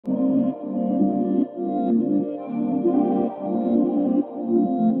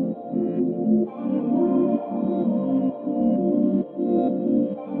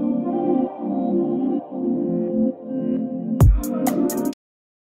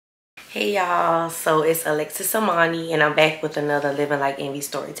Hey y'all, so it's Alexis Amani and I'm back with another Living Like Envy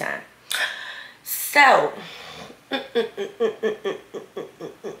story time. So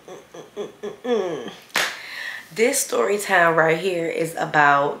this story time right here is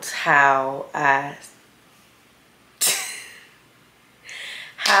about how I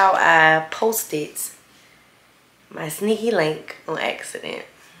posted my sneaky link on accident.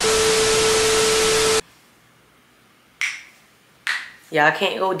 Y'all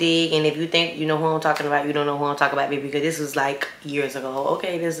can't go dig, and if you think you know who I'm talking about, you don't know who I'm talking about, baby, because this was like years ago.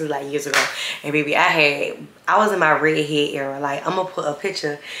 Okay, this is like years ago. And baby, I was in my redhead era. Like, I'm gonna put a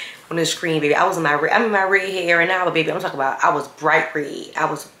picture on the screen, baby. I'm in my redhead era now, but baby, I'm talking about I was bright red. I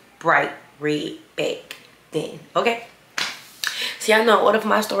was bright red back then. Okay. So y'all know, in order for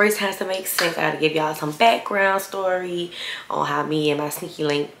my stories has to make sense, I gotta give y'all some background story on how me and my sneaky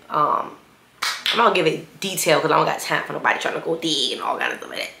link I'm not gonna give it detail because I don't got time for nobody trying to go dig and all kind of stuff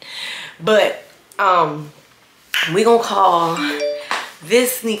like that. But we gonna call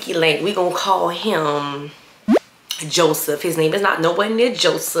this sneaky link, we gonna call him Joseph. His name is not nobody near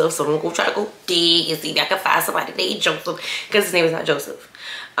Joseph, so don't go try to go dig and see if I can find somebody named Joseph, because his name is not Joseph.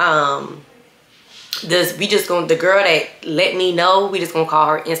 The girl that let me know, we just gonna call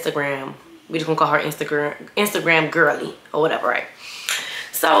her Instagram. We just gonna call her Instagram girly or whatever, right?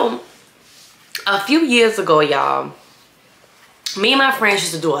 So a few years ago, y'all, me and my friends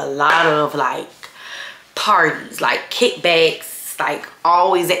used to do a lot of like parties, like kickbacks, like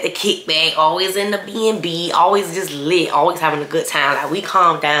always at the kickback, always in the B&B, always just lit, always having a good time. Like, we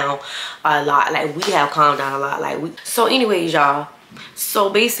calmed down a lot. Like, we have calmed down a lot. So anyways, y'all, so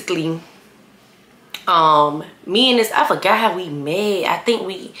basically, me and this, I forgot how we met. I think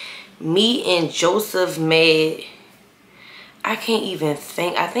me and Joseph met. I can't even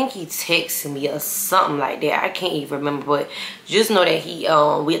think. I think he texted me or something like that. I can't even remember, but just know that he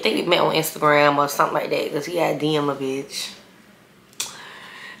I think we met on Instagram or something like that, because he had DM a bitch.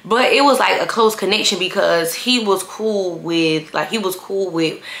 But it was like a close connection because he was cool with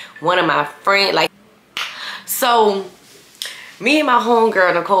one of my friends. Like, so me and my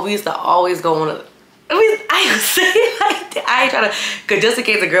homegirl Nicole, we used to always go on a, I used to say it like that. I ain't trying to, cause just in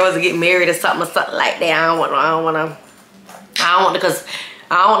case the girls would get married or something like that. I don't want because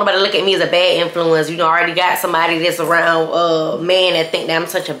I don't want nobody to look at me as a bad influence. You know, I already got somebody that's around man that think that I'm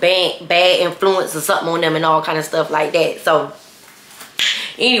such a bad influence or something on them and all kind of stuff like that. So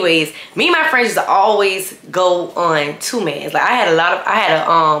anyways, me and my friends used to always go on two-mans. Like, I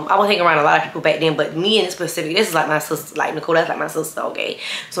was hanging around a lot of people back then, but me in specific, this is like my sister, like Nicole, that's like my sister, okay?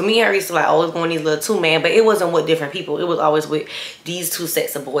 So me and her used to like always go on these little two-man, but it wasn't with different people. It was always with these two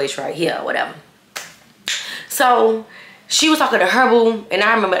sets of boys right here or whatever. So she was talking to her boo, and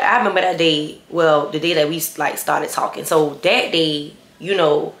I remember that day, well, the day that we like started talking. So that day, you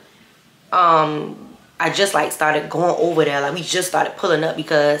know, I just like started going over there. Like, we just started pulling up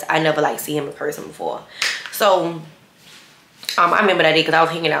because I never like see him in person before. So I remember that day because I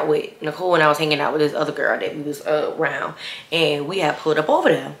was hanging out with Nicole and I was hanging out with this other girl that we was around, and we had pulled up over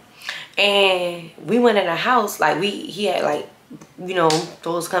there, and we went in the house. Like, he had like, you know,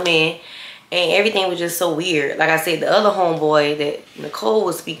 those come in. And everything was just so weird. Like I said, the other homeboy that Nicole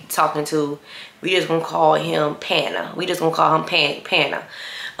was talking to, we just gonna call him Panda. We just gonna call him Panda.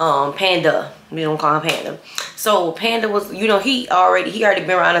 Panda. We don't call him Panda. So Panda was, you know, he already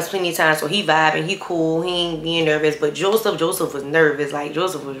been around us plenty of times, so he vibing, he cool, he ain't being nervous. But Joseph was nervous. Like,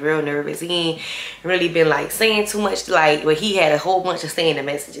 Joseph was real nervous. He ain't really been like saying too much, like, but he had a whole bunch of saying the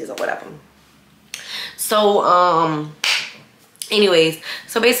messages or whatever. So anyways,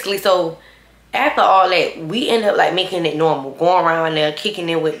 so basically, so after all that, we end up like making it normal, going around there, kicking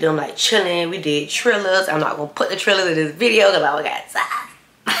in with them, like chilling. We did Trillers. I'm not gonna put the Trillers in this video because I got time.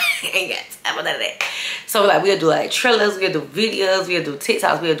 Ain't got time for none of that. So like, we'll do like Trillers, we'll do videos, we'll do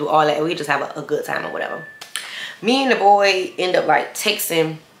TikToks, we'll do all that. We just have a good time or whatever. Me and the boy end up like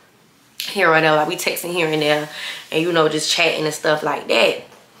texting here and there. Like, we texting here and there, and you know, just chatting and stuff like that.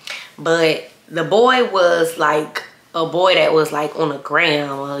 But the boy was like a boy that was like on the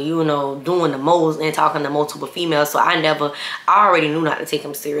gram, or, you know, doing the most and talking to multiple females. So I already knew not to take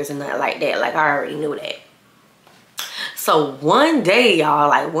him serious and nothing like that. Like, I already knew that. So one day, y'all,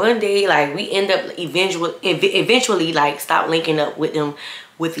 like we end up eventually like stop linking up with them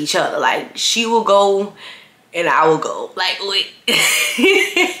with each other. Like, she will go and I will go. Like, wait.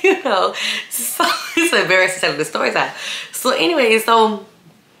 You know, so it's embarrassing to tell the story time. So anyway, so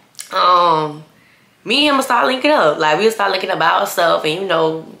me and him will start linking up. Like, we'll start linking up by ourselves, and you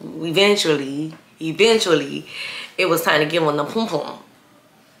know, eventually, it was time to give him the pum pum.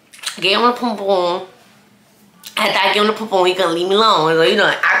 Gave him the pum pum, After I give him the poop, he couldn't leave me alone. So, you know,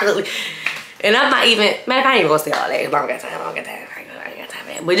 I could. And I'm not even, man, I ain't even gonna say all that. I ain't got time for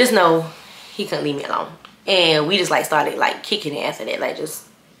that. But just know, he couldn't leave me alone. And we just like started like kicking it after that. Like just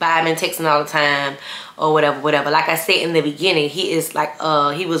vibing, texting all the time or whatever. Like I said in the beginning, he is like,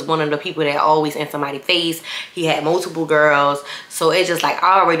 he was one of the people that always in somebody's face. He had multiple girls. So it's just like,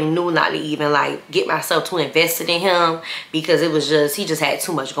 I already knew not to even like get myself too invested in him. Because it was just, he just had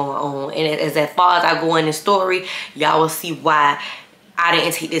too much going on. And as far as I go in the story, y'all will see why I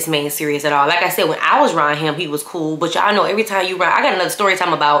didn't take this man serious at all. Like I said, when I was around him, he was cool. But y'all know every time you run, I got another story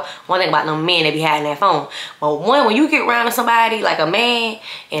time about one thing about them men that be having that phone. But when you get around to somebody like a man,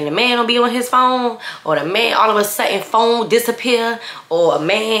 and the man don't be on his phone, or the man all of a sudden phone disappear, or a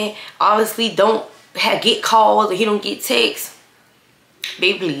man obviously don't get calls, or he don't get texts,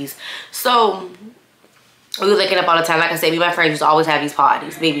 baby please. So we were looking up all the time. Like I said, me and my friends used to always have these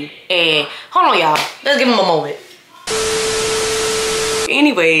parties, baby. And hold on, y'all, let's give him a moment.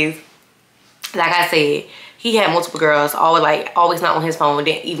 Anyways, like I said, he had multiple girls, always not on his phone.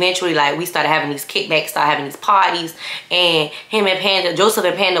 Then eventually, like, we started having these kickbacks, started having these parties, and him and Panda, Joseph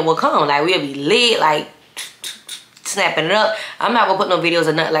and Panda will come. Like, we'll be lit, like snapping it up. I'm not gonna put no videos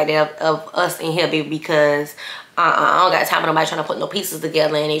or nothing like that of us in here, baby, because I don't got time for nobody trying to put no pieces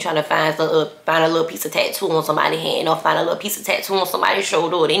together and they trying to find a little piece of tattoo on somebody's hand, or find a little piece of tattoo on somebody's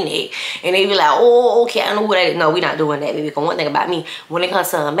shoulder or their neck, and they be like, oh, okay, I know what that is. No, we not doing that, baby. Because one thing about me, when it comes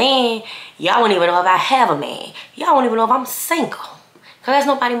to a man, y'all won't even know if I have a man. Y'all won't even know if I'm single, because that's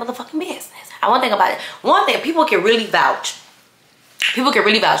nobody's motherfucking business. One thing about it, one thing people can really vouch. People can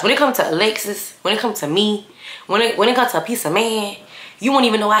really vouch. When it comes to Alexis, when it comes to me, when it comes to a piece of man, you won't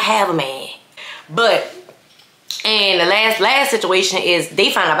even know I have a man. But and the last situation is they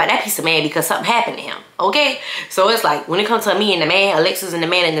found out about that piece of man because something happened to him. Okay, so it's like when it comes to me and the man, Alexis and the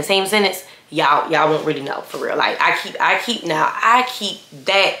man in the same sentence, y'all won't really know for real. Like I keep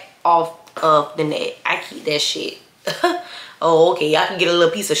that off of the net. I keep that shit. Oh, okay, y'all can get a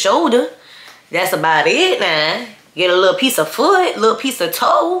little piece of shoulder. That's about it now. Get a little piece of foot, little piece of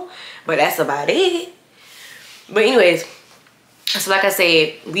toe, but that's about it. But anyways, so like I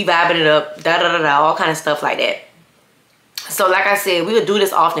said, we vibing it up, all kind of stuff like that. So like I said, we would do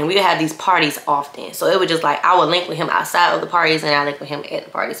this often. We would have these parties often. So it was just like, I would link with him outside of the parties and I link with him at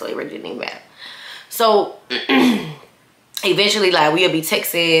the party. So it really didn't even matter. So eventually, like, we would be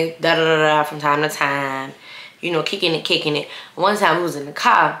texting, from time to time. You know, kicking it. One time we was in the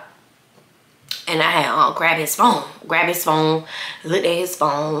car and I had grab his phone, looked at his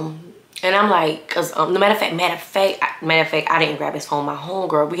phone. And I'm like, cause matter of fact, I didn't grab his phone. My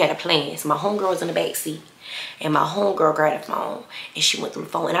homegirl, we had a plan. So my homegirl was in the back seat, and my homegirl grabbed the phone, and she went through the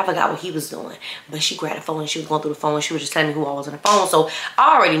phone. And I forgot what he was doing, but she grabbed the phone and she was going through the phone. And she was just telling me who I was on the phone. So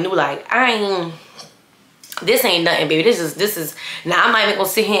I already knew, like, this ain't nothing, baby. This is. Now I'm not even gonna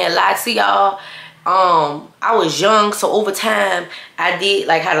sit here and lie to y'all. I was young, so over time I did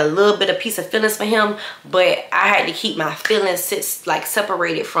like had a little bit of piece of feelings for him, but I had to keep my feelings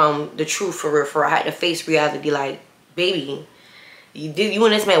separated from the truth for real. I had to face reality, like, baby, you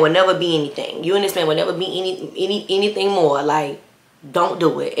and this man would never be anything. You and this man would never be anything more. Like, don't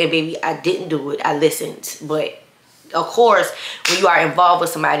do it. And baby, I didn't do it. I listened. But of course, when you are involved with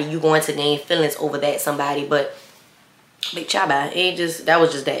somebody, you're going to gain feelings over that somebody. But big chaba, that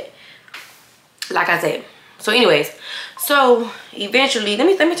was just that. Like I said. So anyways, so eventually, let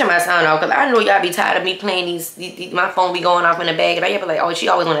me turn my sound off, because I know y'all be tired of me playing these my phone be going off in the bag, and I be like, oh, she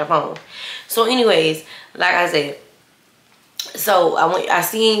always on that phone. So anyways, like I said, so I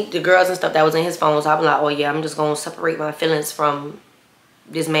seen the girls and stuff that was in his phone, so I'm like, oh yeah, I'm just gonna separate my feelings from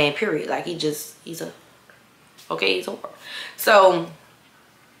this man, period. Like, he's over. So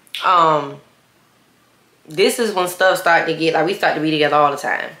this is when stuff started to get, like, we started to be together all the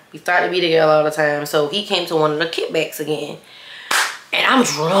time. So he came to one of the kickbacks again. And I'm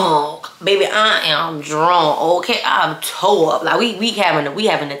drunk. Baby, I am drunk. Okay, I'm tore up. Like, we having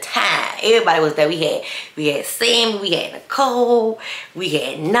the time. Everybody was there. We had Sam, we had Nicole, we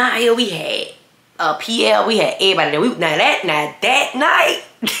had Naya, we had PL, we had everybody there. That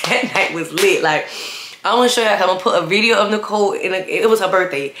night was lit. Like, I want to show y'all, I'm gonna put a video of Nicole it was her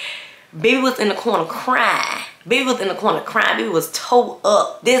birthday. Baby was in the corner crying. Baby was tore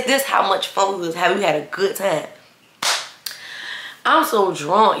up. This how much fun we was having. We had a good time. I'm so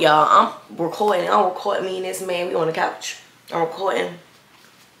drunk, y'all. I'm recording me and this man. We on the couch. I'm recording.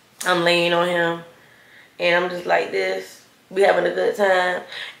 I'm laying on him. And I'm just like this. We having a good time.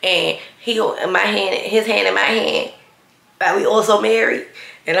 And he in my hand, his hand in my hand. But we also married.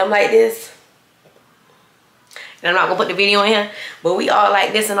 And I'm like this. And I'm not gonna put the video in here, but we all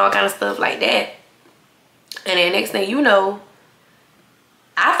like this and all kind of stuff like that. And then next thing you know,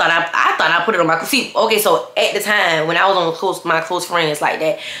 I thought I put it on my, see, okay, so at the time when I was on my close friends like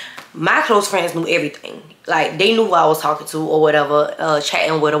that, my close friends knew everything. Like, they knew who I was talking to or whatever,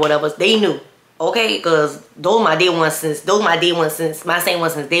 chatting with or whatever. They knew, okay? Because those my day ones since, my same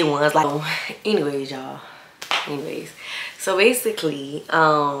ones since day ones. Like, anyways, y'all. Anyways. So, basically,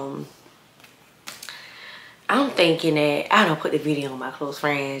 I'm thinking that I don't put the video on my close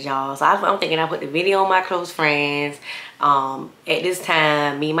friends, y'all. So I'm thinking I put the video on my close friends. At this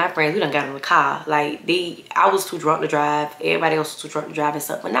time, me and my friends, we done got in the car. Like, I was too drunk to drive. Everybody else was too drunk to drive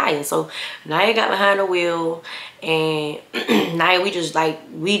except for Naya. So Naya got behind the wheel, and Naya, we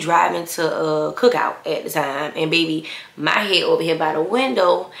driving to a cookout at the time. And baby, my head over here by the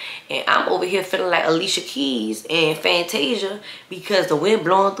window, and I'm over here feeling like Alicia Keys and Fantasia because the wind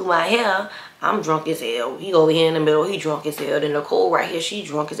blowing through my hair. I'm drunk as hell. He over here in the middle, he drunk as hell. Then Nicole right here, she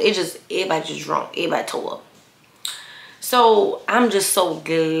drunk as hell. Everybody just drunk. Everybody tore up. So I'm just so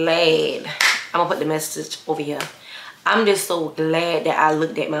glad. I'm gonna put the message over here. I'm just so glad that I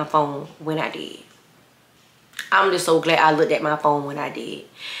looked at my phone when I did. I'm just so glad I looked at my phone when I did.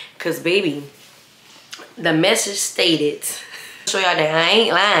 Cause baby, the message stated, show y'all that I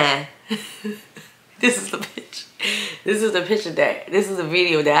ain't lying. This is the picture. This is the picture this is a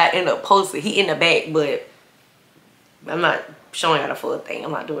video that I end up posting. He in the back, but I'm not showing y'all the full thing.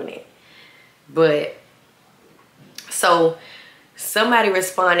 I'm not doing it. But so somebody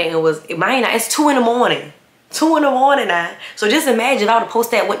responded and was, it's 2 in the morning. 2 in the morning now. So just imagine if I would have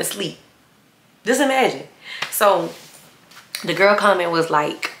posted that and went to sleep. Just imagine. So the girl comment was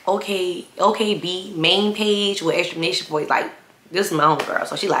like, okay, B, main page with exclamation point. Like, this is my own girl.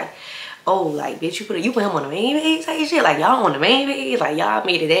 So she like, oh, like, bitch, you put him on the main page type shit. Like, y'all on the main page. Like, y'all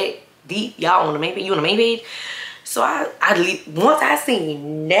made it that deep. Y'all on the main page. You on the main page. So I once I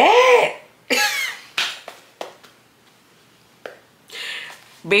seen that,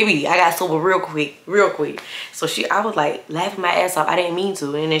 baby, I got sober real quick. So I was like laughing my ass off. I didn't mean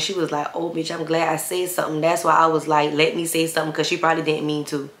to. And then she was like, oh, bitch, I'm glad I said something. That's why I was like, let me say something, because she probably didn't mean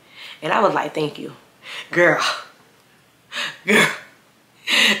to. And I was like, thank you. Girl.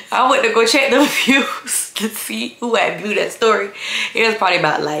 I went to go check the views to see who had viewed that story. It was probably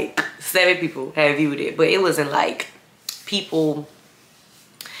about like 7 people had viewed it. But it wasn't like people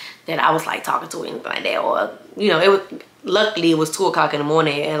that I was like talking to or anything like that. Or, you know, luckily it was 2 o'clock in the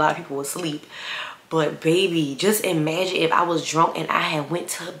morning and a lot of people were asleep. But baby, just imagine if I was drunk and I had went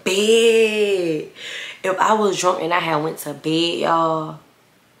to bed. If I was drunk and I had went to bed, y'all,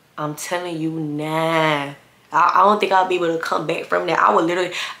 I'm telling you now, I don't think I'll be able to come back from that. I would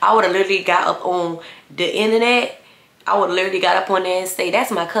have literally got up on the internet. I would have literally got up on there and say, that's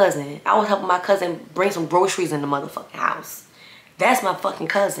my cousin. I was helping my cousin bring some groceries in the motherfucking house. That's my fucking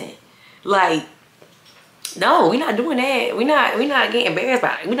cousin. Like, no, we not doing that. We not getting embarrassed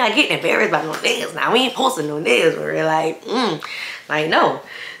by it. We not getting embarrassed by no niggas now. We ain't posting no niggas. We're like, no.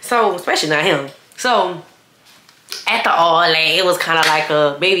 So, especially not him. So, after all that, it was kind of like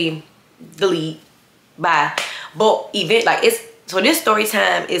a baby delete. Bye. But so this story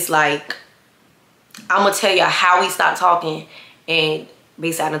time is like, I'm gonna tell y'all how we stopped talking, and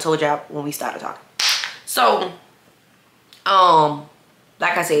basically I done told y'all when we started talking. So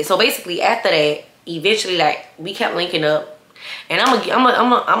like I said, so basically after that, eventually like we kept linking up, and I'm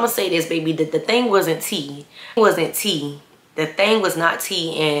gonna say this, baby, that the thing wasn't tea. The thing was not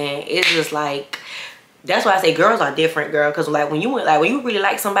tea, and it's just like, that's why I say girls are different, girl. Cause like when you really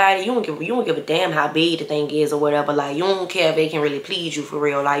like somebody, you don't give a damn how big the thing is or whatever. Like, you don't care if they can really please you for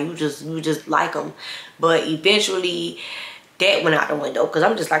real. Like, you just like them. But eventually, that went out the window. Cause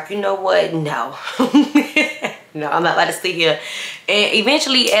I'm just like, you know what? No, no, I'm not about to sit here. And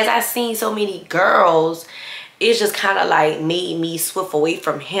eventually, as I seen so many girls, it's just kind of like made me swift away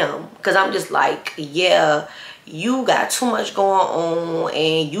from him. Cause I'm just like, yeah, you got too much going on,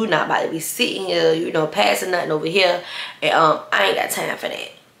 and you not about to be sitting here, you know, passing nothing over here. And I ain't got time for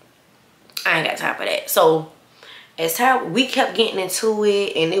that. I ain't got time for that. So as time we kept getting into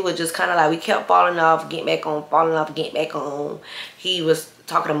it, and it was just kind of like we kept falling off, getting back on, falling off, getting back on. He was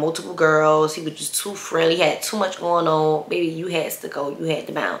talking to multiple girls. He was just too friendly. He had too much going on. Baby, you had to go. You had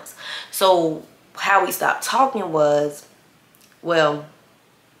to bounce. So how we stopped talking was, well,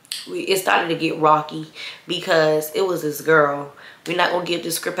 it started to get rocky because it was this girl. We're not gonna give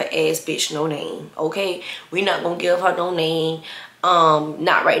this scripper ass bitch no name, okay? We're not gonna give her no name.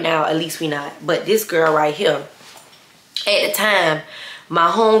 Not right now, at least we not. But this girl right here, at the time, my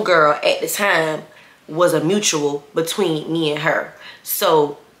homegirl at the time was a mutual between me and her.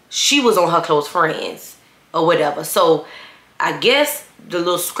 So she was on her close friends or whatever. So I guess the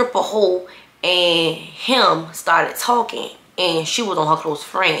little scripper hole and him started talking, and she was on her close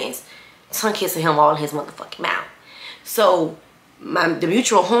friends, tongue kissing him all in his motherfucking mouth. So the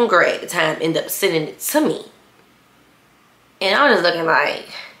mutual homegirl at the time ended up sending it to me, and I was just looking like,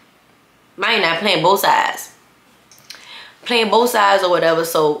 man, not playing both sides. Playing both sides or whatever.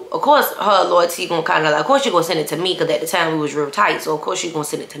 So of course her loyalty gonna kind of like, of course she gonna send it to me, because at the time we was real tight, so of course she's gonna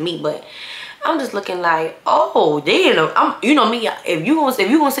send it to me. But I'm just looking like, oh damn, you know me, if you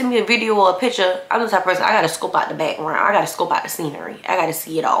gonna send me a video or a picture, I'm the type of person, I gotta scope out the background, I gotta scope out the scenery, I gotta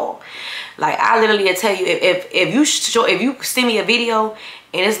see it all. Like, I literally will tell you, if you send me a video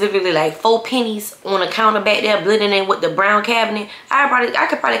and it's literally like 4 pennies on the counter back there blending in with the brown cabinet, I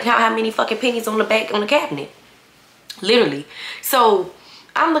could probably count how many fucking pennies on the back on the cabinet. Literally. So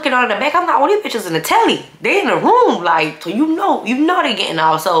I'm looking on the back, I'm like, oh, these bitches in the telly, they in the room, like, so you know they getting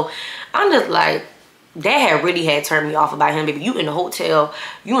off. So I'm just like, that had really turned me off about him. Baby, you in the hotel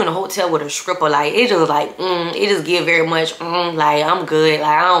with a stripper, like, it just like, it just give very much, like, I'm good, like,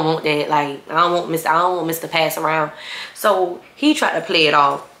 I don't want that, like, I don't want Mr. Pass around. So he tried to play it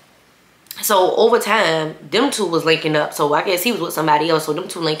off. So over time, them two was linking up. So I guess he was with somebody else. So them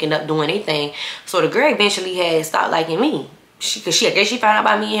two linking up doing anything. So the girl eventually had stopped liking me. I guess she found out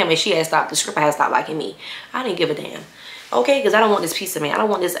about me and him, and she had stopped. The stripper had stopped liking me. I didn't give a damn. Okay, because I don't want this piece of man. I don't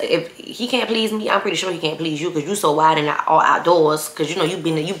want this. If he can't please me, I'm pretty sure he can't please you, because you so wide and all outdoors. Because you know you've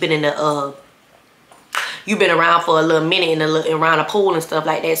been in the you've been around for a little minute and around a pool and stuff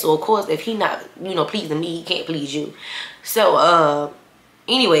like that. So of course, if he not pleasing me, he can't please you. So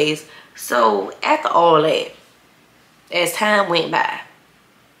anyways. So after all that, as time went by,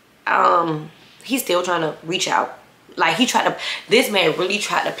 he's still trying to reach out. Like, this man really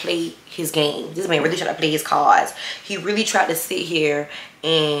tried to play his game. This man really tried to play his cards. He really tried to sit here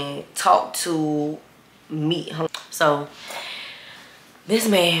and talk to me. So this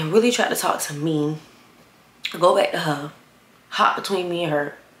man really tried to talk to me, go back to her, hop between me and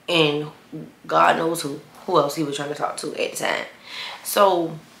her, and God knows who else he was trying to talk to at the time.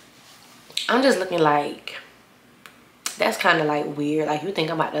 So I'm just looking like, that's kind of like weird. Like, you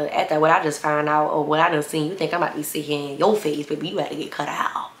think I'm about to, after what I just found out or what I done seen, you think I'm about to be sitting in your face, baby, you about to get cut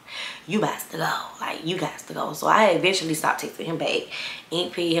out. You got to go. Like, you got to go. So I eventually stopped texting him back.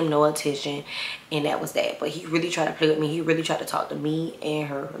 Ain't paid him no attention. And that was that. But he really tried to play with me. He really tried to talk to me and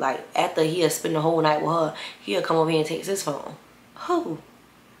her. Like, after he'll spend the whole night with her, he'll come over here and text his phone. Who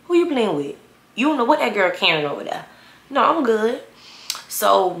you playing with? You don't know what that girl carrying over there. No, I'm good.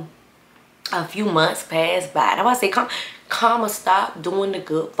 So a few months passed by. That's why I say, Karma, stop doing the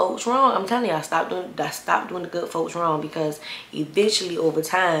good folks wrong. I'm telling you, I stopped doing the good folks wrong, because eventually over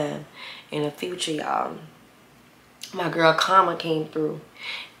time in the future, y'all, my girl Karma came through,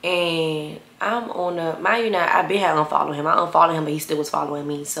 and I'm on the, mind you now, I've been had unfollowed him. I unfollowed him, but he still was following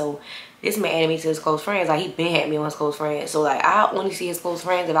me. So this man added me to his close friends. Like, he been had me on his close friends. So like, I only see his close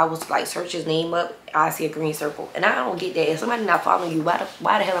friends. If I was to like search his name up, I see a green circle, and I don't get that. If somebody not following you, why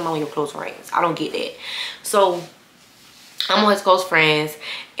the hell am I on your close friends? I don't get that. So I'm on his close friends,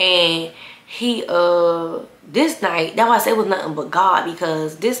 and he this night, that's why I said it was nothing but God,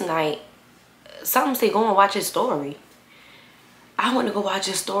 because this night something said go and watch his story. I went to go watch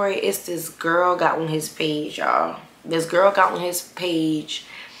his story. It's this girl got on his page, y'all. This girl got on his page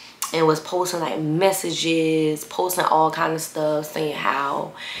and was posting like messages, posting all kind of stuff, saying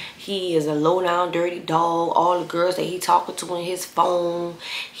how he is a low down dirty dog, all the girls that he talking to on his phone,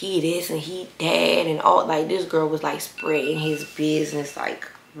 he this and he that, and all. Like, this girl was like spreading his business like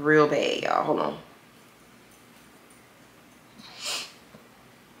real bad, y'all. Hold on.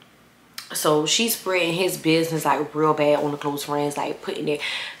 So she's spreading his business like real bad on the close friends, like putting it,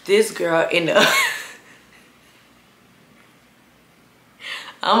 this girl in the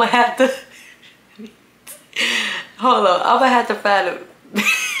I'm gonna have to hold on, I'm gonna have to find it.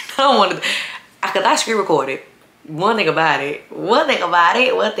 I don't want to, because I screen recorded. One thing,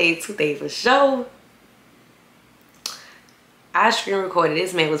 two things for sure. I screen recorded.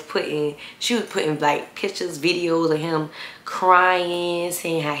 This man was she was putting like pictures, videos of him crying,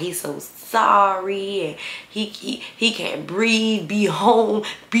 saying how he's so sorry and he can't breathe. Be home,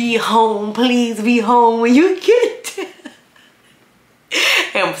 please be home when you get there.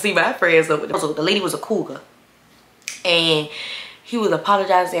 And see, my friends, so the lady was a cougar, and he was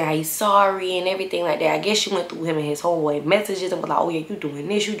apologizing, how he's sorry and everything like that. I guess she went through him and his homeboy messages and was like, oh yeah, you doing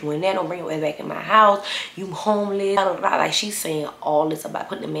this, you doing that, don't bring your ass back in my house, you homeless, blah, blah, blah. Like, she's saying all this about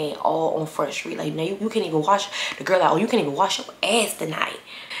putting the man all on Front Street. Like, now you can't even wash, the girl like, oh, you can't even wash your ass tonight.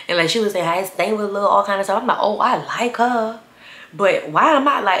 And like, she was saying how his thing was little, all kind of stuff. I'm like, oh, I like her. But why am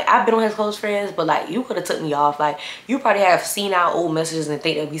I like, I've been on his close friends, but like you could have took me off. Like you probably have seen our old messages and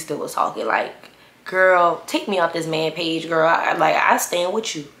think that we still was talking. Like, girl, take me off this man page, girl. I stand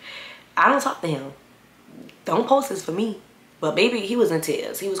with you. I don't talk to him. Don't post this for me. But baby, he was in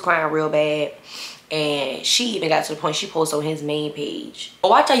tears. He was crying real bad. And she even got to the point she posted on his main page. But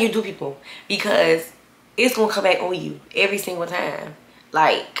watch how you do people, because it's gonna come back on you every single time.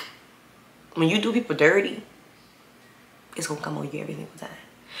 Like, when you do people dirty, it's gonna come on you every single time.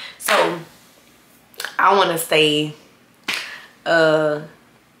 So I wanna say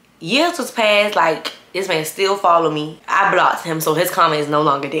years was past, like this man still follow me. I blocked him, so his comment is no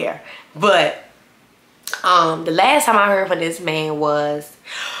longer there. But the last time I heard from this man was,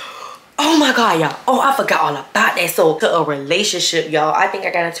 oh my god, y'all, oh, I forgot all about that. So to a relationship, y'all, I think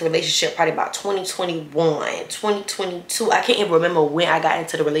I got into a relationship probably about 2021, 2022. I can't even remember when I got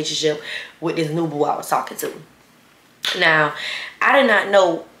into the relationship with this new boo I was talking to. Now, I did not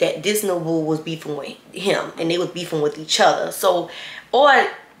know that this new boo was beefing with him and they was beefing with each other. So, or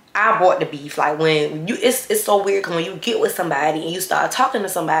I brought the beef. Like when you, it's so weird because when you get with somebody and you start talking to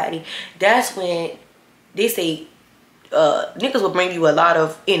somebody, that's when they say niggas will bring you a lot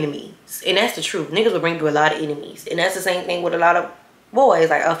of enemies. And that's the truth. Niggas will bring you a lot of enemies. And that's the same thing with a lot of boys.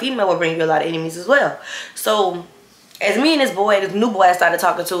 Like a female will bring you a lot of enemies as well. So as me and this boy, this new boy I started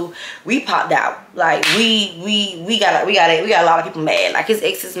talking to, we popped out. Like we got a lot of people mad. Like his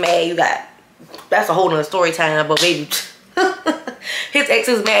ex is mad. You got, that's a whole nother story time, but baby his ex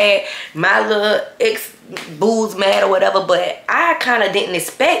is mad, my little ex boo's mad or whatever. But I kind of didn't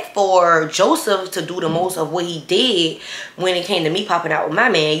expect for Joseph to do the most of what he did when it came to me popping out with my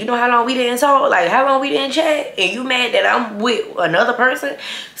man. You know how long we didn't talk, like how long we didn't chat, and you mad that I'm with another person?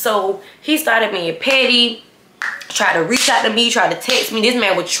 So he started being petty, tried to reach out to me, tried to text me. This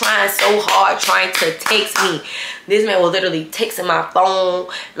man was trying so hard, trying to text me. This man was literally texting my phone,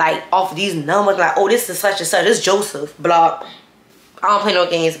 like off these numbers, like, oh, this is such and such, this is Joseph, block. I don't play no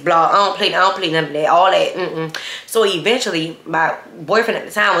games, block. I don't play none of that, all that. So eventually, my boyfriend at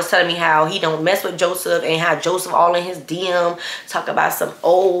the time was telling me how he don't mess with Joseph and how Joseph all in his DM talk about some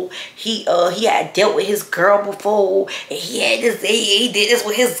he had dealt with his girl before and he had this, he did this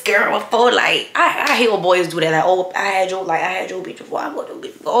with his girl before. Like I hate when boys do that. Like, oh, I had your bitch before. I want your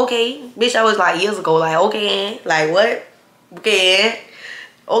bitch before. Okay, bitch, I was like years ago. Like, okay, like what?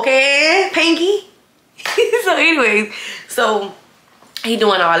 Okay, Pinky. So anyways, so he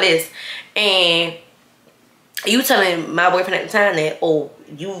doing all this, and you telling my boyfriend at the time that, oh,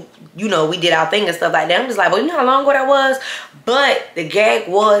 you know, we did our thing and stuff like that. I'm just like, well, you know how long ago that was? But the gag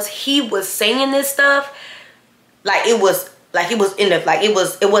was, he was saying this stuff like it was in the, like it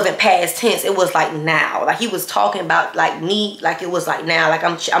wasn't past tense. It was like now. Like he was talking about like me, like it was like now. Like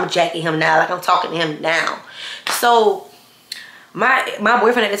I'm jacking him now. Like I'm talking to him now. So my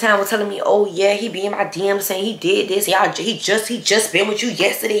boyfriend at the time was telling me, oh yeah, he be in my DM saying he did this. Y'all, he just been with you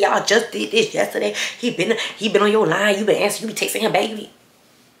yesterday. Y'all just did this yesterday. He been on your line. You been answering. You be texting him, baby.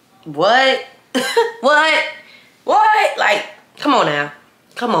 What? What? Like, come on now,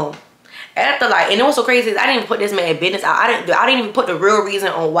 come on. After like, and it was so crazy. I didn't even put this man business out. I didn't even put the real reason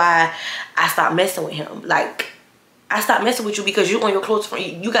on why I stopped messing with him. Like, I stopped messing with you because you on your close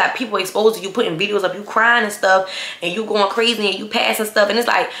friend. You got people exposed to you, putting videos of you crying and stuff, and you going crazy and you passing stuff, and it's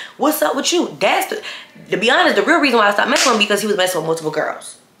like, what's up with you? That's to be honest, the real reason why I stopped messing with him, because he was messing with multiple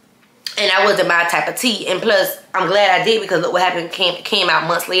girls, and that wasn't my type of tea. And plus, I'm glad I did, because look what happened, came out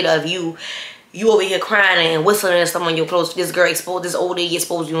months later of you over here crying and whistling and stuff on your close. This girl exposed, this old lady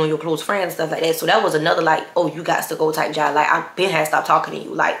exposed you on your close friends and stuff like that. So that was another like, oh, you got to go type job. Like, I've been had stopped talking to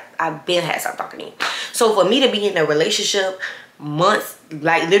you. Like, I've been had stopped talking to you. So for me to be in a relationship months,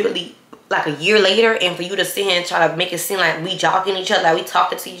 like literally like a year later, and for you to sit here and try to make it seem like we jogging each other, like we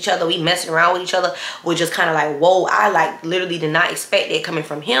talking to each other, we messing around with each other, was just kind of like, whoa. I like literally did not expect that coming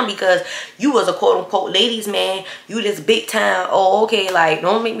from him, because you was a quote unquote ladies man. You this big time, oh okay, like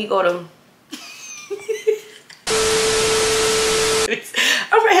don't make me go to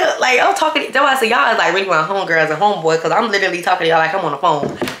I'm right here, like I'm talking. That's why I say y'all is like really my homegirls and homeboys, because I'm literally talking to y'all like I'm on the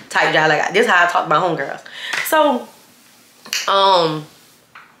phone type y'all. Like this is how I talk to my homegirls. So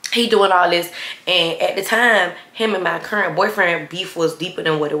he doing all this, and at the time him and my current boyfriend beef was deeper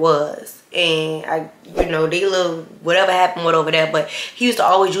than what it was. And you know, they little whatever happened with over there, but he used to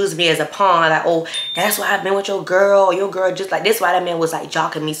always use me as a pawn. Like, oh, that's why I've been with your girl, or your girl just like this. Why that man was like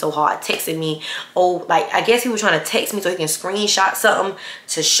jocking me so hard, texting me. Oh, like I guess he was trying to text me so he can screenshot something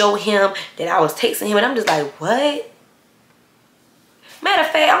to show him that I was texting him. And I'm just like, what? Matter of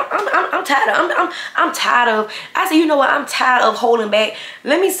fact, I'm tired of I'm tired of. I said, you know what? I'm tired of holding back.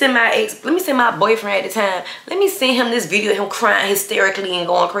 Let me send my boyfriend at the time. Let me send him this video of him crying hysterically and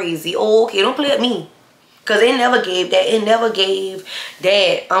going crazy. Oh, okay, don't play with me. Cause it never gave that. It never gave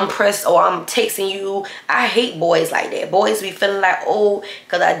that I'm pressed or I'm texting you. I hate boys like that. Boys be feeling like, oh,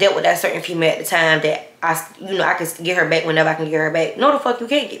 cause I dealt with that certain female at the time that I can get her back whenever I can get her back. No, the fuck you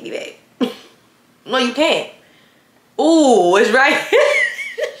can't get me back. No, you can't. Ooh, it's right.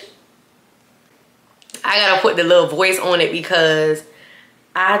 I gotta put the little voice on it because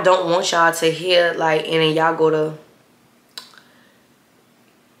I don't want y'all to hear like, and then y'all go to,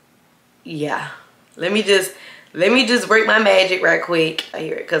 yeah. Let me just break my magic right quick. I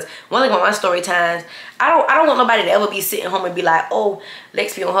hear it, cause one thing about my story times, I don't want nobody to ever be sitting home and be like, oh,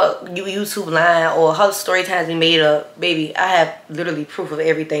 Lex be on her YouTube line or her story times be made up. Baby, I have literally proof of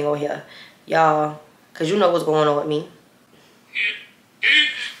everything on here, y'all, cause you know what's going on with me.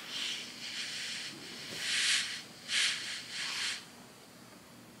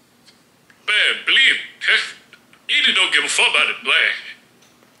 Man, believe you don't give a fuck about it, like.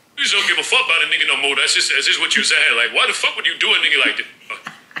 You just don't give a fuck about a nigga no more. That's just what you saying. Like, why the fuck would you do a nigga like that?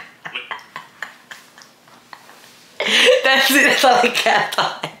 That's it. That's all I got.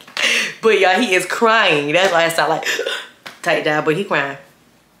 But y'all, he is crying. That's why I sound like tight down. But he crying.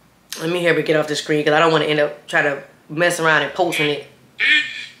 Let me hear me get off the screen because I don't want to end up trying to mess around and posting it.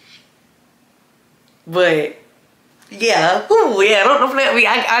 But yeah, ooh, yeah. Don't play with me.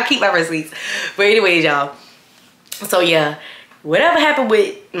 I keep my receipts. But anyways, y'all. So yeah. Whatever happened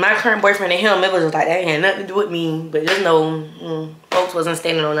with my current boyfriend and him, it was just like, that had nothing to do with me. But just know, folks wasn't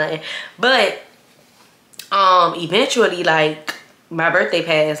standing on nothing. But, eventually, like, my birthday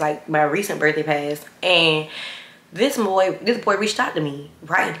passed, like, my recent birthday passed. And this boy reached out to me,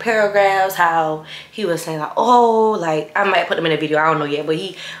 writing paragraphs, how he was saying, like, oh, like, I might put him in a video, I don't know yet. But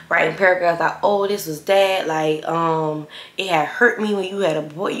he writing paragraphs like, oh, this was that. Like, it had hurt me when you had a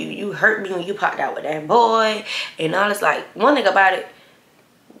boy. You hurt me when you popped out with that boy. And all this, like, one thing about it,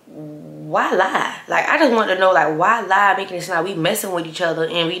 why lie? Like, I just want to know, like, why lie, making it sound like we messing with each other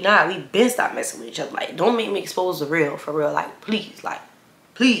and we not. We been stopped messing with each other. Like, don't make me expose the real, for real. Like, please,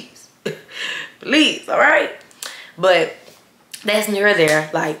 please, please, all right? But that's near there.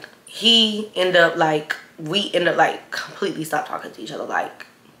 Like, he ended up, like, we ended up, like, completely stopped talking to each other. Like,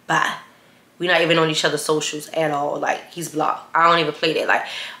 bye. We're not even on each other's socials at all. Like, he's blocked. I don't even play that. Like,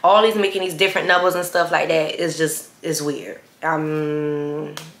 all these making these different numbers and stuff like that is just, it's weird. I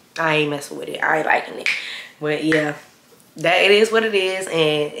ain't messing with it. I ain't liking it. But yeah, that it is what it is.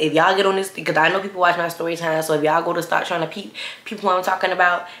 And if y'all get on this, because I know people watch my story time, so if y'all go to start trying to peep people I'm talking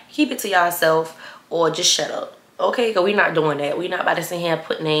about, keep it to yourself or just shut up. Okay, because we're not doing that. We're not about to sit here and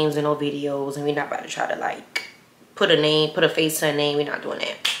put names in no videos, and we're not about to try to, like, put a face to a name. We're not doing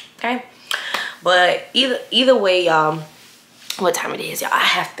that. Okay? But either way, y'all, what time it is, y'all, I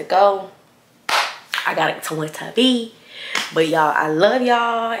have to go. I gotta get to where to be. But y'all, I love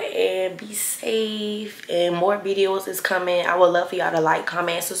y'all, and be safe, and more videos is coming. I would love for y'all to like,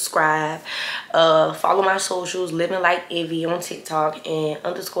 comment, subscribe, follow my socials, Living Like Envy on TikTok, and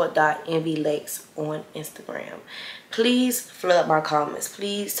 _.envylex on Instagram. Please flood my comments.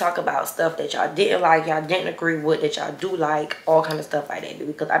 Please talk about stuff that y'all didn't like, y'all didn't agree with, that y'all do like, all kind of stuff like that,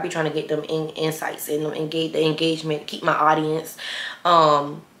 because I be trying to get them insights and the engagement, keep my audience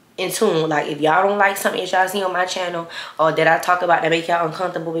in tune. Like, if y'all don't like something that y'all see on my channel or that I talk about that make y'all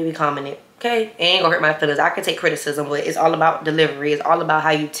uncomfortable, baby, comment it. Okay? It ain't gonna hurt my feelings. I can take criticism, but it's all about delivery. It's all about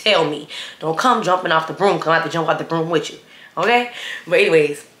how you tell me. Don't come jumping off the broom. Come out to jump off the broom with you. Okay? But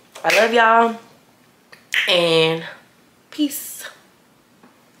anyways, I love y'all, and peace.